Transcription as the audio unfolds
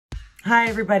Hi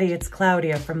everybody, it's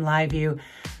Claudia from LiveU,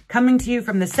 coming to you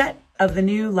from the set of the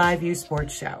new LiveU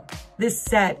Sports Show. This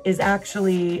set is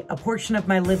actually a portion of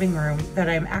my living room that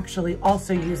I'm actually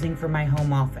also using for my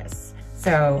home office.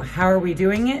 So how are we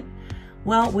doing it?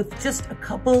 Well, with just a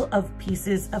couple of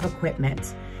pieces of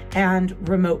equipment and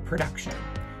remote production.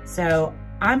 So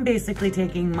I'm basically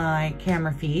taking my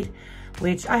camera feed,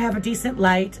 which I have a decent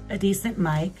light, a decent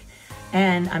mic,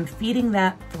 and I'm feeding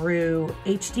that through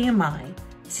HDMI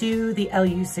to the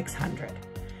LU600.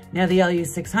 Now the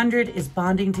LU600 is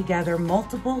bonding together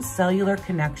multiple cellular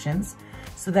connections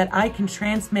so that I can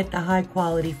transmit the high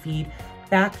quality feed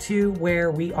back to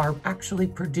where we are actually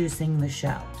producing the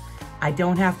show. I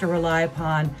don't have to rely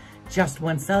upon just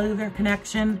one cellular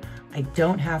connection. I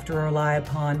don't have to rely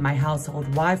upon my household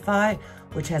Wi-Fi,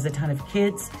 which has a ton of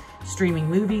kids streaming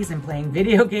movies and playing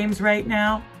video games right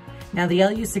now. Now the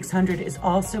LU600 is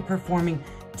also performing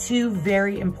two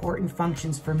very important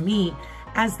functions for me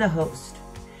as the host.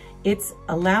 It's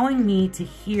allowing me to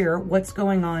hear what's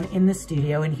going on in the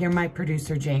studio and hear my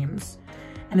producer, James.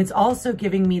 And it's also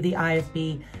giving me the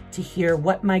IFB to hear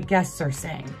what my guests are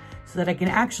saying so that I can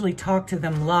actually talk to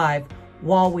them live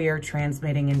while we are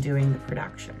transmitting and doing the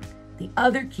production. The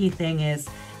other key thing is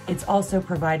it's also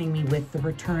providing me with the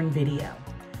return video.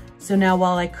 So now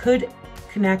while I could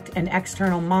connect an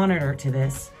external monitor to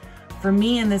this, for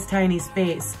me in this tiny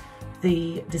space,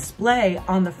 the display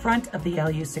on the front of the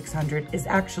LU600 is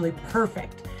actually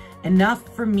perfect,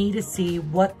 enough for me to see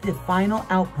what the final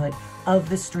output of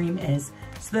the stream is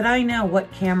so that I know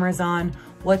what camera's on,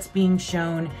 what's being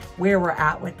shown, where we're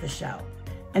at with the show.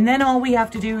 And then all we have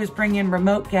to do is bring in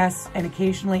remote guests and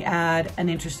occasionally add an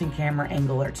interesting camera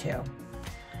angle or two.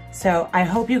 So I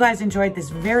hope you guys enjoyed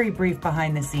this very brief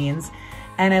behind the scenes,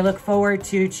 and I look forward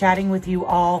to chatting with you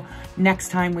all next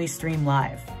time we stream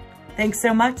live. Thanks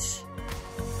so much.